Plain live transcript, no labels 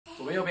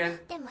边右边。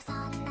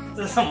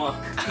这是什么？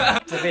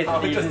这辈子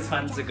第一次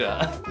穿这个、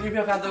啊。女朋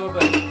友看这会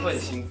很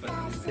兴奋。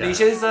李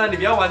先生，你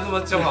不要玩这么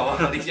久好不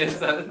好？李先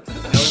生。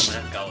你为什么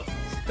要搞我？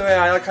对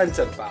啊，要看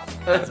整吧。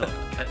看什么？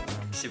看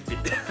性别。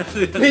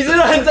你是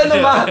认真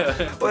的吗？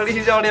威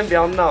力教练不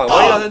要闹，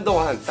威力教练动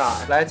玩很大。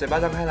来，嘴巴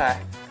张开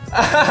来。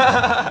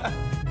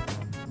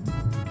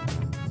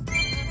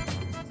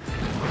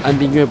按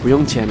订阅不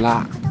用钱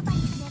啦。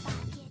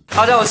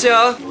大家好，我是企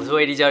鹅，我是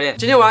威力教练。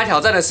今天我来挑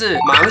战的是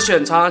盲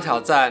选穿搭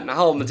挑战，然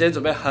后我们今天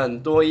准备很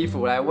多衣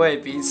服来为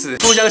彼此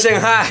互相陷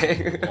害。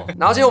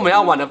然后今天我们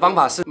要玩的方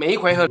法是，每一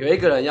回合有一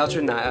个人要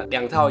去拿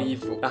2套衣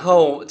服，然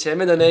后前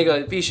面的那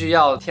个必须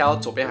要挑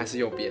左边还是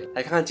右边，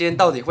来看看今天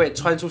到底会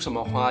穿出什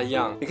么花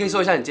样。你可以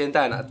说一下你今天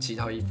带了哪几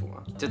套衣服吗？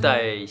就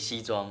带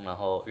西装，然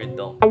后运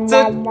动。这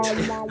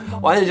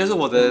完全就是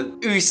我的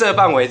预设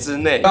范围之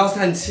内。不要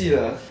叹气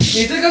了，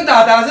你这跟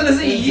达达真的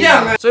是一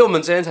样哎，所以我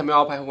们今天才没有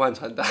要拍互换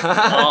穿搭，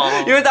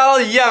因为大家都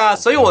一样啊。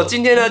所以我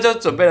今天呢就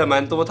准备了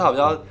蛮多套比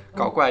较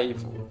搞怪的衣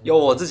服，有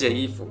我自己的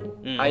衣服，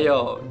还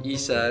有医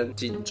生、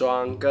警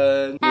装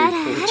跟女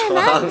仆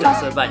装，角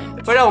色扮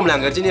演，会让我们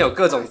2个今天有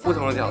各种不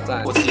同的挑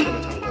战，我自己都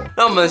没尝过。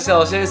那我们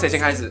首先谁先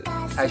开始？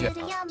猜拳，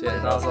剪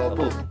刀手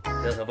布，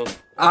剪刀手布。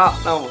好，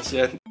那我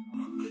先。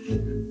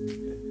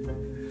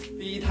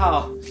第一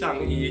套上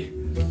衣，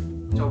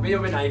左边右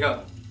边哪一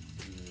个？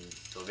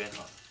左边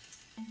好。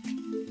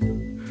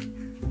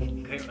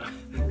可以吗？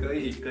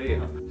可以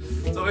好。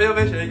左边右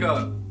边选一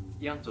个。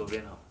一样左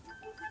边好。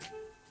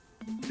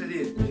确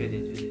定？确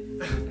定。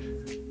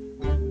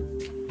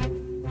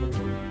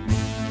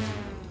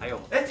还有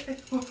吗？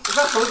我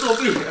刚头作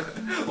弊，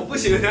我不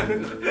行了，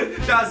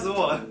吓死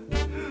我了。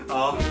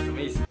好，什么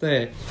意思？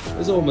对，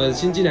这是我们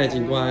新进来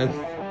警官，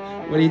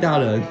威力大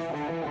人。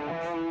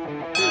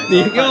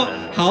你给我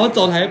好好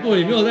走台步，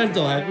你没有在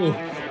走台步。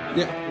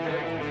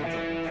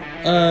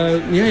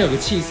你要有个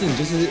气势，你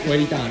就是威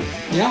力大人。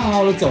你要好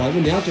好的走台步，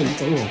你要觉得你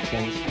走那种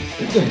风。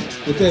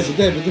不对，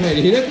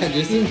你的感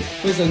觉是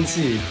会生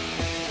气。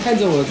看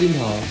着我的镜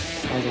头，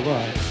好，走过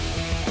来。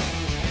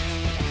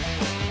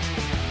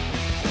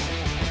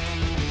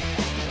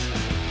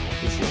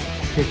谢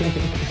谢。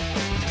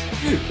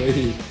可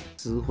以。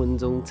10分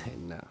钟前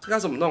呢？这要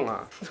怎么弄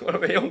啊？我都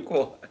没用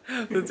过，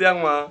是这样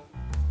吗？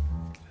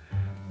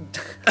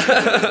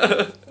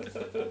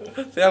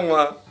这样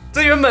吗？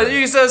这原本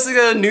预设是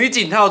个女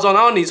警套装，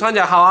然后你穿起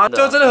来好啊，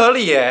就真的合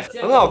理耶，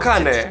很好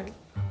看耶，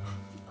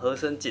合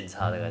身警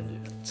察的感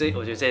觉。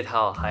我觉得这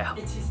套还好。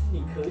其实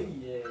你可以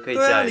耶，可以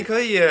加。对啊，你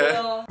可以耶。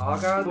好啊，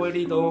刚刚威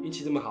力都运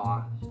气这么好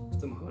啊，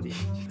这么合理，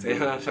怎样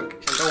啊？想跟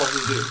我是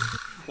不是？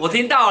我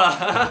听到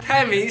了，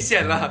太明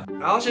显了。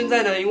然后现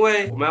在呢，因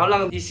为我们要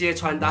让一些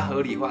穿搭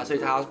合理化，所以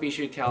他必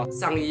须挑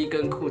上衣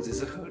跟裤子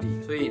是合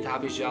理，所以他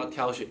必须要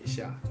挑选一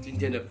下今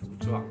天的服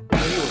装。所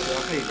以我觉得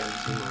要看你良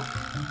心哦。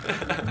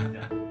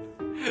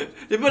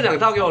你不能2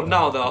套给我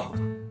闹的哦。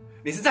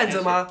你是站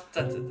着吗？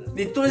站着。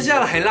你蹲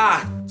下来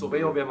啦。左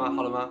边右边吗？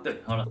好了吗？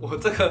对，好了。我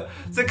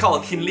这靠我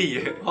听力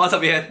耶。我要这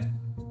边。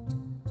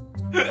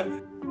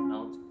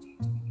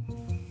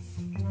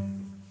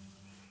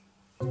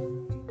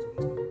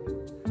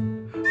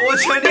我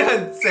觉得你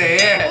很贼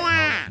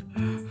哎！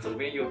左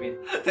边右边，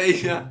等一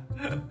下，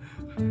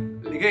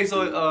你可以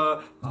说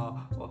好，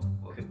我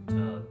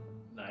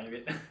哪一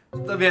边？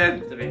这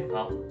边，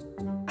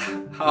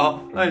好，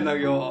那你拿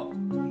给我，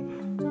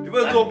你不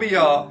能作弊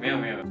哦。没有，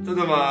真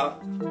的吗？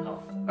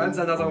好，按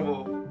3套上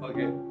铺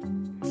 ，OK。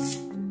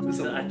这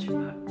是安全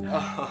牌。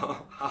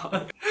好，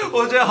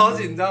我觉得好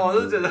紧张，我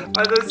是觉得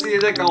反正事业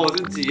在搞我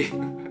自己。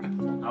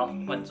好，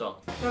换装。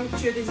那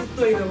确定是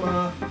对的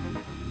吗？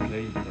可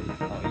以，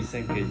好，医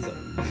生可以走。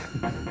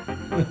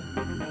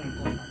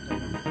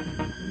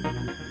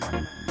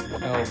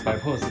要摆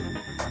pose，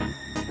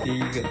 第一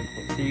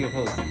个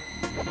pose，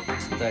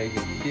 再一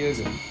个，第2个，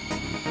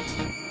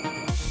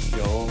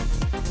有，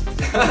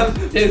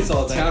练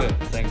手枪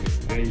，3个，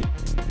可以，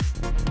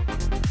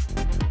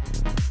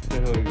最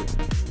后一个，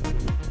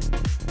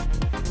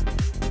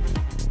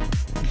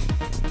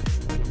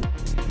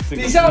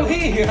你笑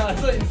屁啊，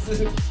摄影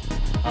师！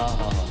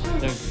好，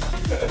这样子。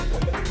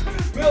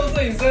没有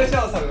摄影师在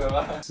笑场的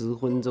吗？10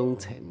分钟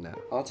前呢。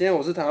好，今天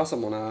我是谈到什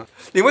么呢？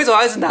你为什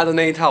么要一直拿着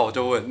那一套？我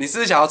就问，你是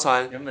不是想要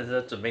穿？原本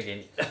是准备给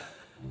你的。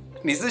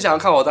你是想要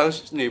看我当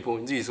女仆？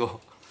你自己说。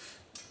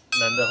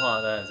能的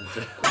话当然是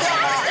这。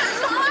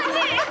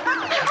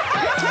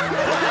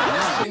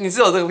你是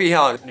有这个癖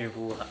好？女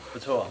仆不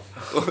错，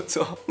不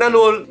错。那如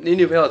果你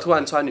女朋友突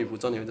然穿女仆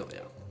装，你会怎么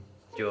样？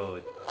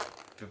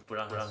就不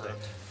让她穿。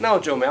那我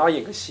觉得我们要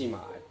演个戏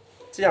嘛。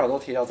既然我都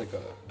贴到这个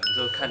了，你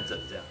就看整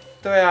这样。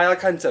对啊，要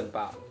看整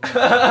吧。看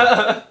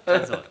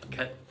什么？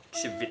看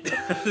性别。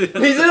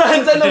你是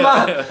认真的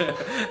吗？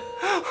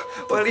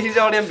威力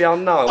教练不要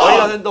闹，威力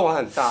教练动玩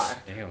很大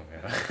哎。没有。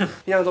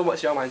平常都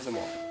喜欢玩什么？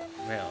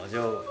没有，我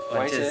就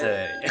玩健身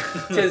而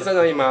已。健身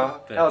而已吗？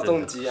还有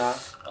重击啊。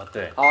哦，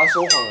对。好啊，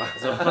说谎啊。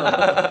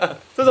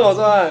这怎么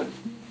算？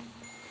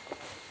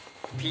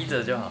披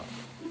着就好。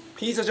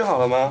披着就好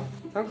了吗？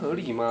这样合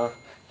理吗？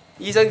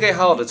医生可以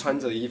好好的穿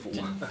着衣服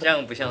吗？这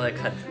样不像在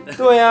看诊。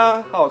对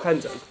啊，好好看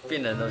诊。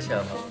病人都吓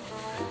跑。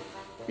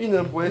病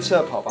人不会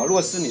吓跑吧？如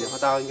果是你的话，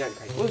大家应该很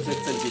开心。我觉得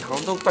整集好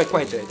像都怪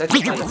怪的，在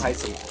底下在拍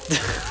什么？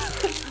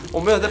我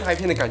没有在拍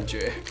片的感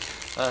觉。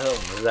我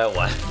们是在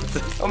玩，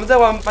我们在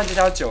玩半家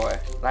家酒哎，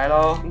来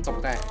喽！你怎么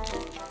戴？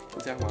是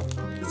这样吗？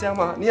是这样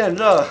吗？你很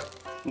热，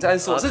你在暗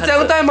示我是这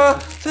样戴吗？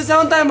是这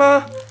样戴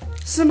吗？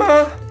是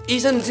吗？医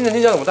生，你精神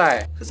听讲怎么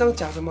戴？是这样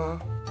夹着吗？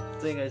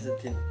这应该是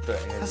听对，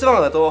他是放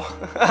耳朵。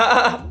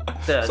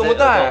对啊，怎么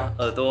戴？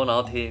耳朵，然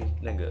后听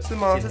那个是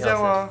吗？是这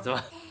样吗？是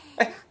吗？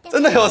哎，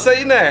真的有声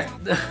音呢。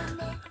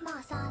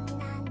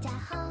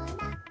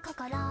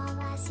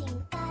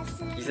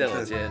医生，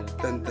我今天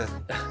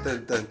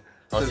噔，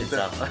好紧张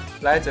啊！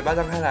来，嘴巴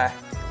张开来。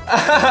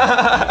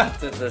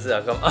这是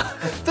要干嘛？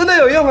真的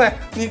有用哎！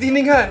你听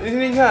听看，你听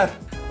听看。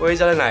威利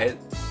教练来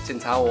检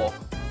查我。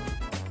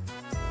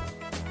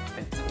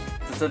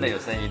这真的有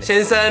声音。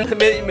先生那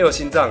边没有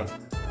心脏。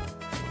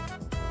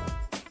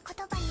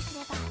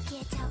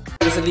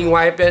这是另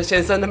外一边，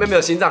先生那边没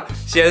有心脏。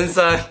先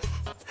生，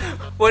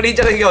威利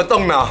教练给我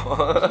动脑。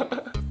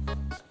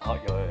好，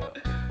有。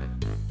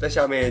在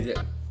下面一点。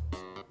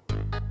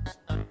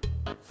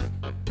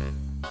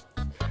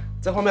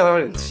这后面好像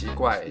有点奇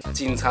怪，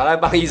警察来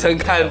帮医生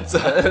看诊，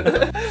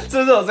是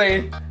不是有声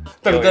音？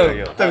噔，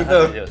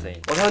有声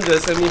音。我突然觉得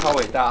生命好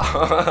伟大。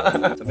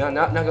怎么样？你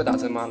要给我打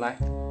针吗？来。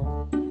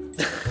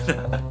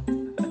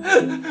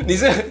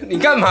你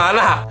干嘛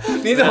啦？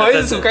你怎么一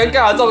直处尴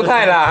尬的状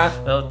态啦？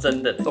然后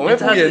真的，怎么会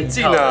敷眼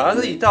镜啊？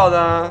它是一套的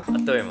啊。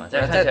对嘛，这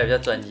样看起来比较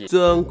专业。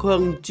状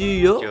况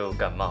剧哦。就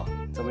感冒。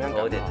怎么样？头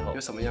有点痛。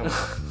有什么样吗？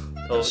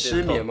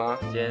失眠吗？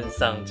今天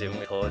上节目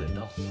头有点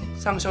痛。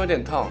上胸有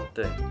点痛。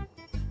对。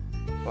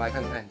我来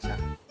看一下。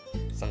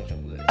上胸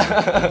这里。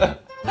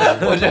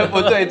我觉得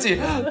不对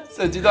劲，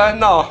整集都在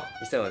闹。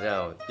医生，我这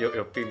样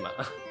有病吗？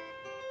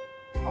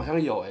好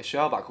像有需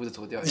要把裤子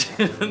脱掉一下。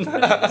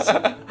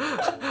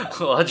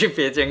我要去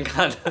别间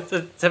看了，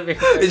这边。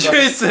你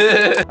去死！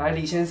来，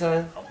李先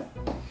生，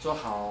坐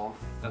好哦。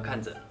要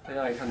看诊。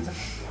要来看诊。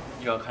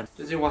又要看。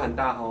最近我很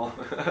大哦。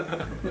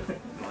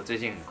我最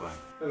近很乖。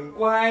很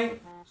乖，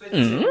所以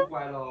你不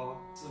乖喽，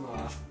是吗？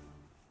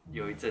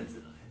有一阵子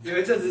了。有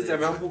一阵子怎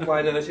么样不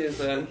乖呢，先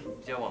生？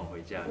比较晚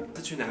回家。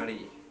是去哪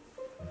里？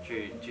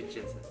去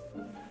健身。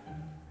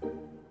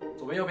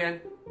左边右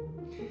边？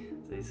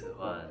这一次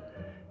换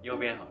右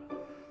边好了。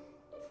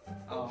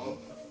哦。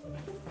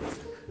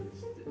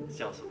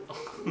笑什么？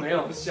没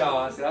有笑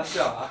啊，谁要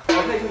笑啊？可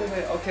以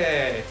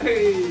 ，OK。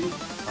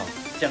好，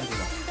这样子吗？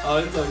好，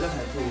你走一下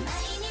台步。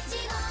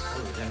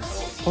这样子。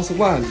Pose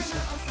one，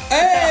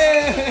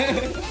 哎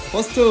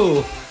 ，Pose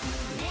two，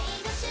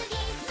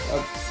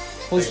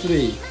 Pose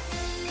three，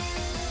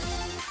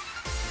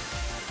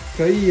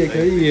 可以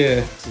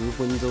耶。10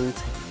分钟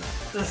前。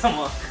这是什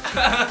么？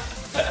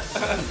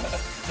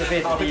这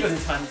辈子第一次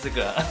穿这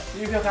个。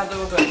女朋友看到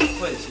会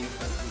很兴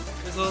奋。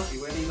就说李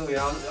威利终于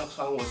要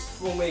穿我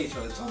梦寐以求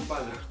的装扮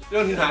了。如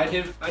果你哪一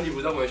天把女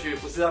服装回去，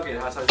不是要给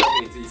她穿，是要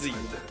给你自己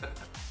穿的。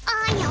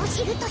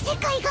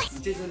你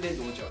健身练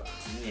多久了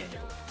？10年有。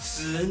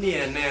10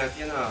年呢！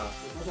天哪，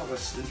有多少个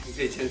10年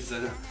可以健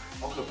身啊？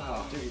好可怕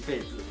啊！就一辈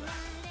子了。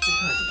这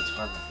看怎么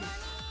穿的？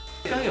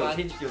刚刚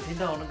有听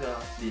到那个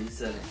铃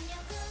声哎。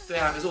对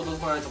啊，可是我都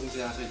放在中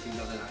间啊，所以听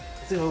到在哪里？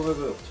这个会不会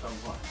被我穿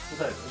坏？不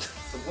知道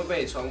怎么会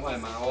被你穿坏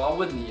吗？我要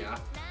问你啊！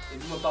你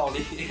这么暴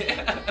力，我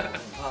很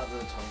怕真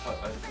的穿坏，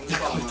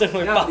真会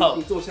爆！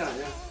你坐下来，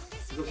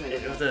你坐下来，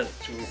真的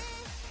出。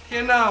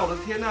天哪，我的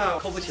天哪，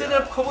扣不起来，真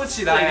的扣不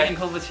起来，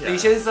扣不起来。李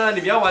先生，你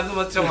不要玩这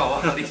么重好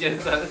不好？李先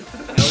生，没有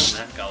你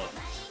那高的。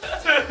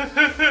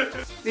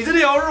你真的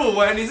有乳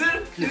哎！你是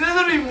女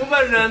仆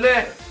本人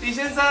哎，李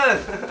先生。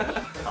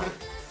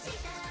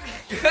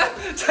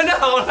真的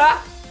好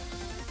啦。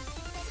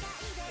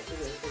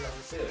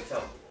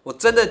我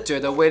真的觉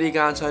得威利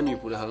刚刚穿女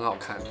仆的很好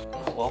看。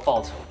我要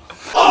报仇。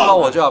报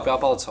我就好，不要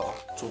报仇。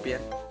左边。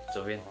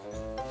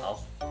好。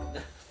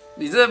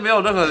你真的没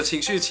有任何的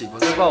情绪起伏，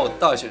真的不知道我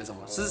到底选什么。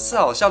是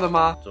好笑的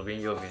吗？左边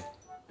右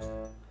边。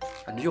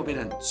感觉右边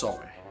的很重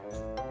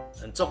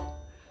很重。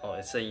哦，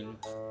声音。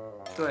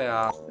对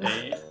啊。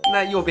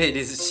那右边一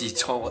定是西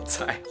装，我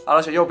猜。好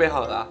了，选右边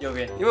好了。右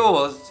边。因为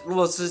我如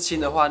果是轻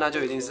的话，那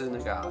就一定是那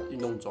个运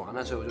动装，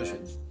那所以我就选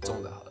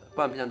重的好了。不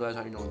然平常都在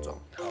穿运动装。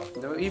好，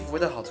你的衣服味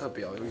道好特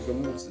别哦，有一个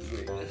木质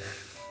味。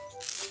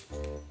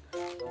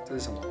这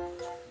是什么？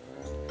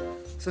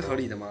是合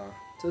理的吗？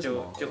这是什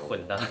么？就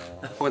混搭。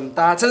混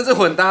搭，真的是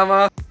混搭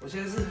吗？我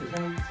现在是很像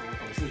什么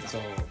董事长？走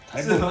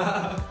台步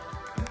吗？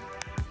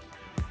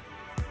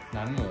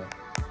男儿，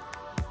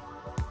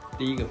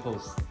第一个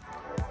pose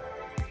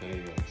可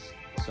以了，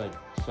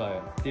帅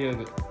哦。第二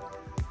个，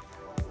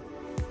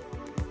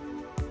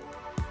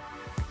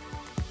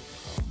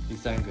好，第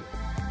三个。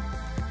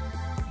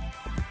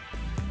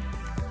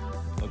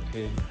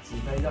OK， 几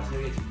分？要写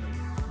给几分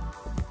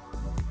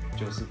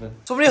？90分，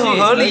说不定很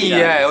合理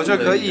耶，我觉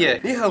得可以耶。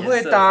你很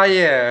会搭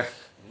耶，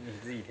你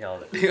自己挑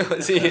的。你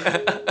自己，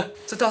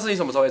这套是你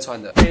什么时候会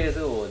穿的？这个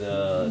是我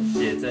的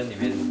写真里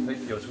面会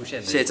有出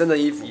现的写真的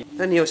衣服。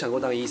那你有想过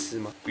当医师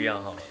吗？不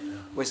要好了。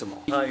为什么？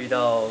怕遇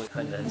到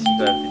很奇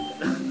怪的病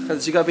人，很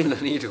奇怪病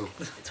人例如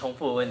重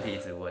复的问题一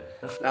直问，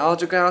然后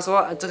就跟他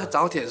说、这个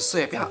早点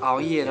睡，不要熬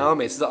夜，然后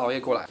每次都熬夜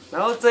过来。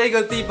然后这一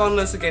个地方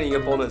呢是给你一个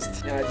bonus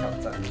题，现在挑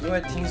战，因为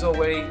听说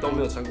威力都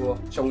没有穿过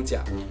胸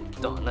甲，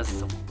对，那是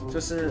什么？就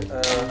是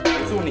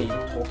辅助你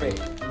驼背。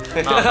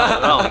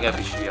那我应该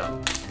必须要，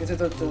因为这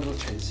都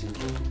全新的。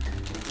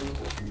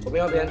左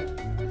边右边，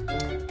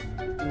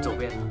左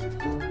边，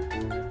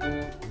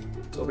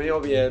左边右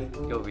边，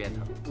右边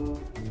好。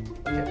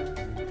OK，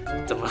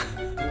 怎么了？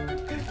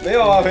没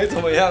有啊，没怎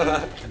么样啊。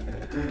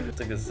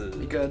这个是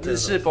一个日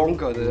式风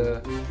格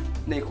的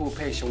内裤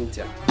配胸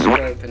甲，这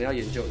个可能要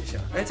研究一下。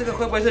哎，这个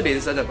会不会是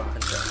连身的吧？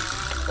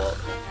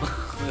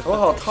头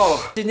好痛。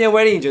今天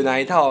威力，你觉得哪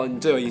一套你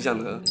最有印象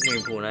呢？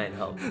内裤那一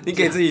套。你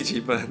给自己几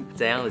分？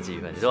怎样的几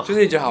分？你说就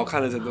是你觉得好看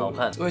的程度。好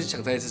看。会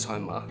想再一次穿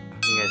吗？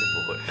应该是不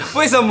会。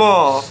为什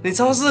么？你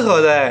超适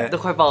合的哎，都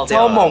快爆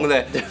掉了，超猛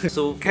的，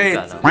舒服可以。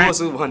感啊。如果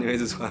舒服的话，你会一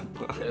直穿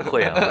吗？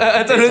会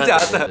啊。真的假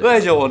的？我也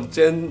觉得我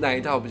今天哪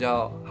一套比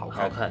较好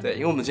看？好看。对，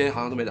因为我们今天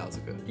好像都没聊这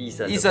个医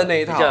生那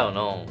一套，比较有那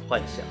种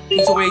幻想。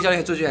听说威力教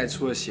练最近还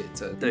出了写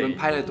真，你对，们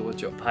拍了多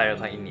久？拍了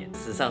快1年，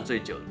史上最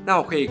久的。那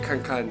我可以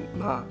看看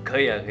吗？可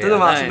以啊，可以啊。真的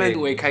吗？顺便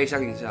微开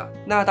箱一下。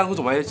那当初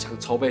怎么会想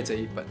筹备这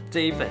一本？这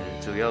一本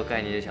主要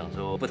概念就想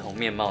说不同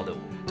面貌的我，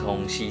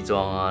从西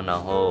装啊，然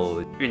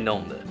后运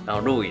动的，然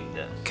后露营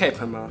的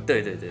 ，Cape 吗？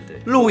对，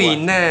露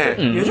营呢？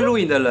你会去露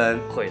营的人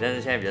会，但是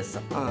现在比较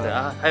少。对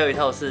啊，还有一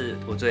套是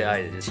我最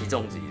爱的，就是起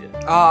重机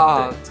的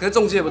啊。可是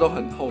重机不都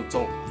很厚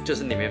重？就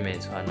是里面没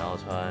穿，然后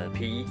穿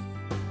皮衣。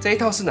这一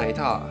套是哪一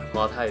套啊？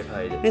华泰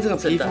拍的。因为这个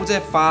皮肤在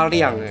发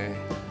亮哎，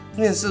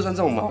你很适合穿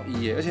这种毛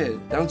衣耶，而且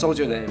像周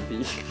杰伦的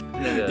MV，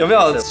 那个有没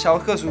有乔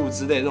克叔叔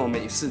之类那种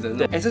美式的那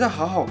种？哎，这套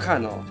好好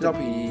看哦，这套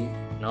皮衣。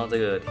然后这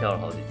个跳了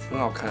好几次，很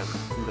好看，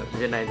真的。而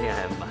且那一天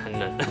还蛮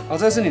冷的。哦，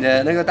这是你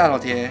的那个大头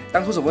贴，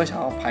当初怎么会想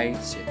要拍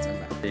写真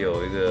啊？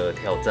有一个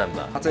挑战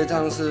吧。它这一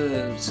张是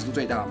尺度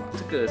最大嘛？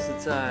这个是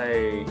在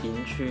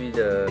营区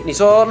的。你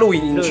说露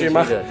营营区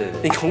吗？对。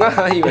你恐怕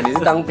还以为你是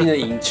当兵的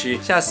营区，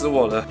吓死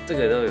我了。这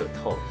个都有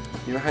透。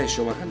你会害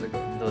羞吗？看这个？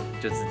都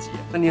就自己。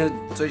那你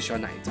最喜欢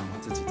哪一张啊？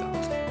这几张？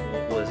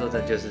我说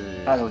真就是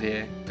大头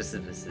贴。不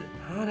是。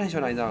啊，那你喜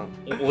欢哪一张？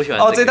我喜欢。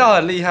哦，这套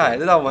很厉害，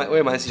这套我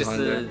也蛮喜欢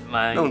的，就是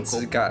蛮那种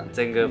质感，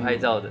整个拍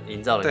照的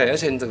营造的。对，而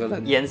且你整个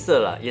人颜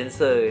色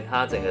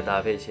它整个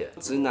搭配起来。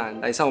直男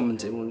来上我们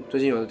节目，最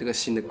近有这个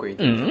新的规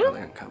定，想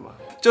看吗？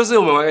就是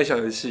我们玩个小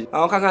游戏，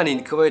然后看看你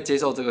可不可以接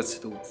受这个尺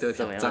度的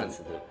挑战。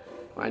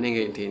我来念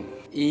给你听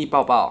：1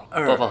抱抱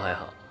，2抱抱还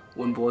好，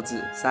闻脖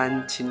子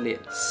，3亲脸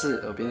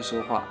，4耳边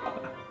说话。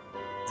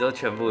只有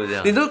全部这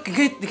样。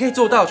你可以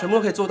做到，全部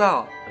都可以做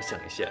到。我想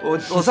一下，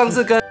我上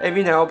次跟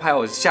AV 男优拍，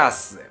我吓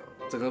死哎，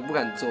整个不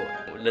敢做。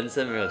我人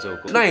生没有做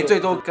过。那你最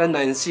多跟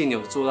男性有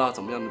做到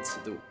怎么样的尺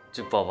度？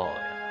就抱抱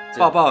而已。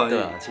抱抱而已。对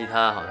啊，其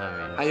他好像没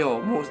有。还有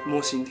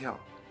摸心跳。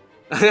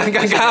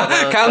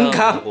刚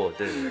刚。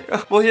对。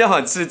摸心跳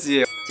很刺激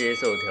耶。接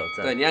受挑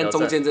战。对，你按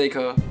中间这一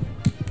颗。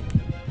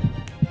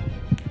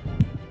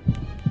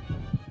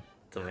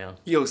怎么样？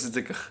又是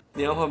这个，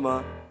你要换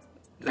吗？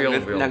不用。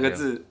2个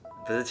字。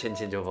不是牵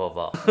就抱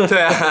抱。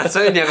对啊，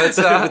所以2个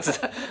字啊。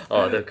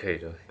哦，都可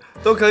以。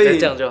都可以。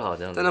这样就好，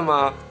这样。真的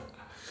吗？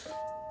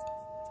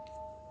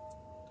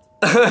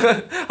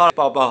好了，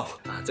抱抱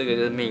啊，这个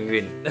就是命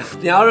运。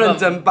你要认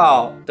真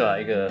抱。对啊，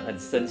一个很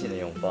深情的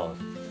拥抱。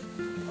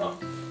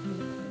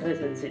太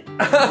深情。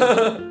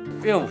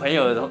因为我朋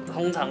友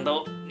通常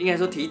都应该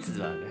说体脂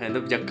吧，可能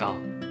都比较高，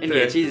你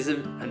的其实是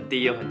很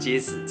低又很结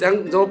实。这样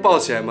你都抱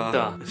起来吗？对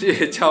啊。谢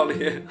谢教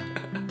练。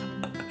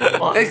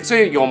所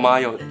以有吗？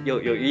有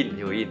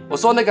印。我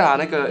说那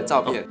个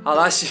照片。好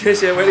啦，谢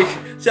谢威力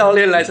教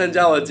练来参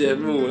加我的节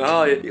目，然后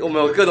我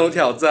们有各种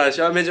挑战，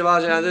喜欢片就帮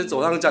我现在是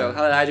左上角有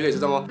他的 IG 可以追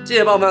踪哦。记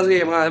得帮我们这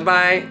个拜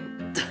拜。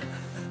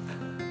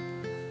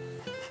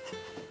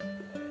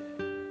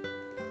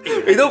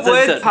你都不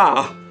会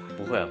怕？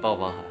不会啊，抱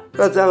抱还。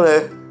那这样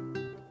嘞？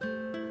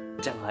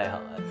这样还好。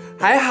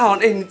还好，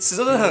你尺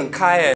度真的很开哎。